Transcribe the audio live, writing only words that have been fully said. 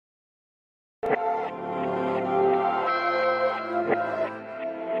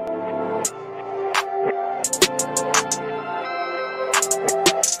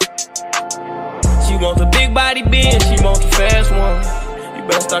want the big body Benz, she want the fast one. You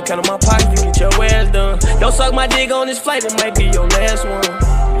better start counting my pockets to get your ass done. Don't suck my dick on this flight, it might be your last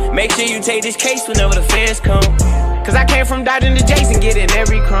one. Make sure you take this case whenever the feds come, cause I came from dodging the Jason, getting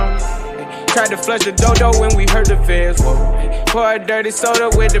every crumb. Tried to flush the dodo when we heard the feds. Pour a dirty soda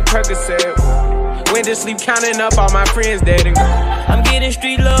with the Percocet. Went to sleep counting up all my friends dead and gone. I'm getting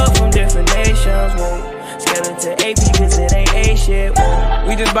street love from different nations. Scaling to AP cause it ain't A shit.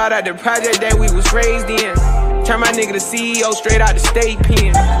 We just bought out the project that we was raised in. Turn my nigga to CEO straight out the state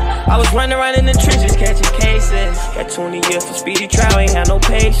pen. I was running around in the trenches catching cases. Got 20 years for speedy trial, ain't had no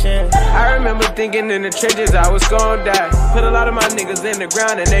patience. I remember thinking in the trenches I was gon' die. Put a lot of my niggas in the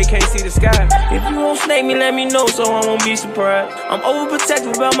ground and they can't see the sky. If you won't snake me, let me know so I won't be surprised. I'm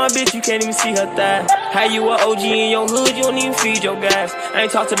overprotective about my bitch, you can't even see her thigh. How you a OG in your hood, you don't even feed your guys. I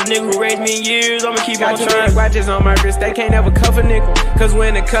ain't talked to the nigga who raised me in years, I'ma keep on trying. Got 2 watches on my wrist, they can't ever cuff a nickel. Cause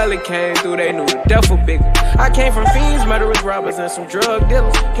when the color came through, they knew the death was big. I came from fiends, murderers, robbers, and some drug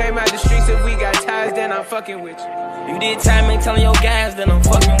dealers. Came out the streets, if we got ties, then I'm fucking with you. You did time, ain't telling your guys, then I'm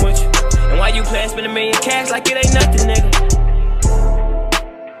fucking with you. And why you playing spend $1 million cash like it ain't nothing, nigga?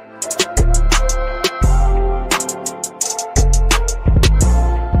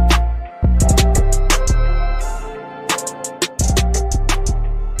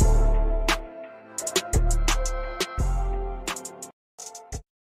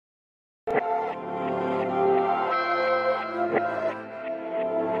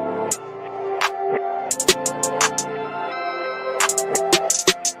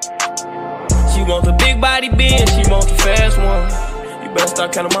 She want the big body Benz, she want the fast one. You better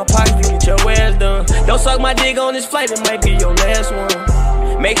start counting my pockets to get your ass done. Don't suck my dick on this flight, it might be your last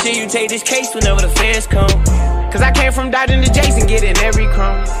one. Make sure you take this case whenever the feds come, cause I came from dodging the Jason, getting every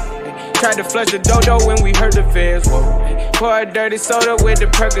crumb. Tried to flush the dodo when we heard the feds. Pour a dirty soda with the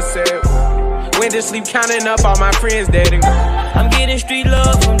Percocet. Went to sleep counting up all my friends dead and gone. I'm getting street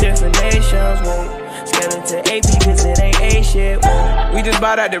love from different nations. Scaling to AP cause it ain't A shit. We just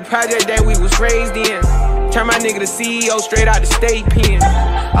bought out the project that we was raised in. Turn my nigga to CEO straight out the state pen.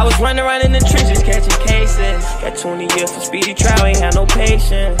 I was running around in the trenches catching cases. Got 20 years for speedy trial, ain't had no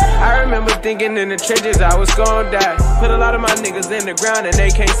patience. I remember thinking in the trenches I was gon' die. Put a lot of my niggas in the ground and they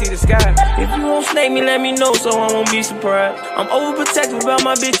can't see the sky. If you won't snake me, let me know so I won't be surprised. I'm overprotective about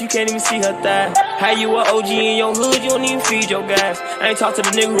my bitch, you can't even see her thigh. How you a OG in your hood, you don't even feed your guys. I ain't talked to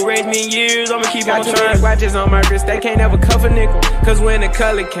the nigga who raised me in years, I'ma keep on trying. Got 2 watches on my wrist, they can't ever cuff a nickel. Cause when the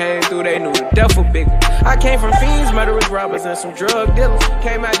color came through, they knew the death was big. I came from fiends, murderers, robbers, and some drug dealers.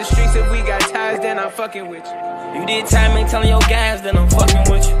 Came out the streets, if we got ties, then I'm fucking with you. You did time, ain't telling your guys, then I'm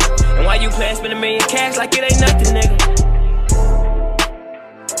fucking with you. And why you playing spend $1 million cash like it ain't nothing, nigga?